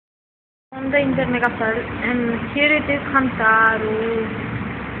the internet cafe, and here it is HAMTARU.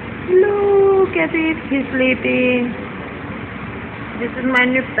 Look at it, he's sleeping. This is my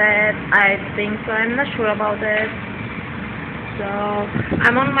new pet, I think so, I'm not sure about it. So,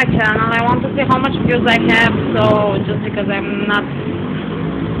 I'm on my channel, I want to see how much views I have, so just because I'm not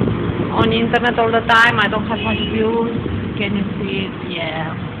on the internet all the time, I don't have much views. Can you see it?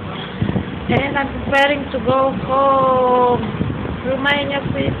 Yeah. And I'm preparing to go home. Romania,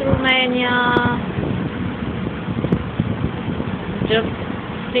 sweet Romania. Just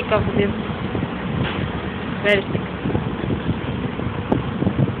sick of this. Very sick.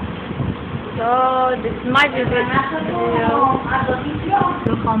 So this is my visit video.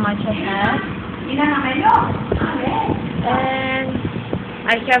 Look how much I have. And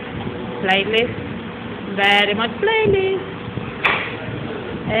I have playlist. Very much playlist.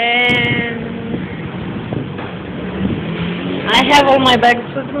 And I have all my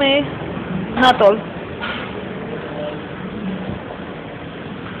bags with me. Not all.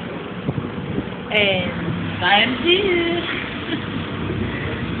 And I am here.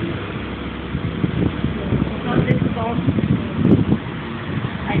 So this box,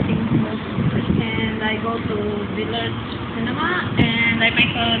 I think, and I go to Village Cinema and I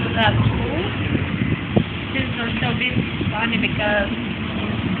make a look at school. This is a little bit funny because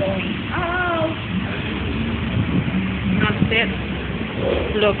it's going out. Not it.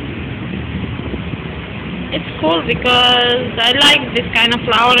 Look. It's cool because I like this kind of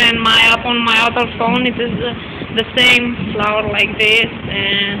flower, and on my other phone it is the same flower like this,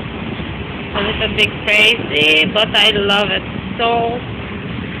 and a little bit crazy, but I love it. So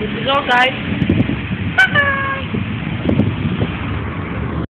this is all, guys.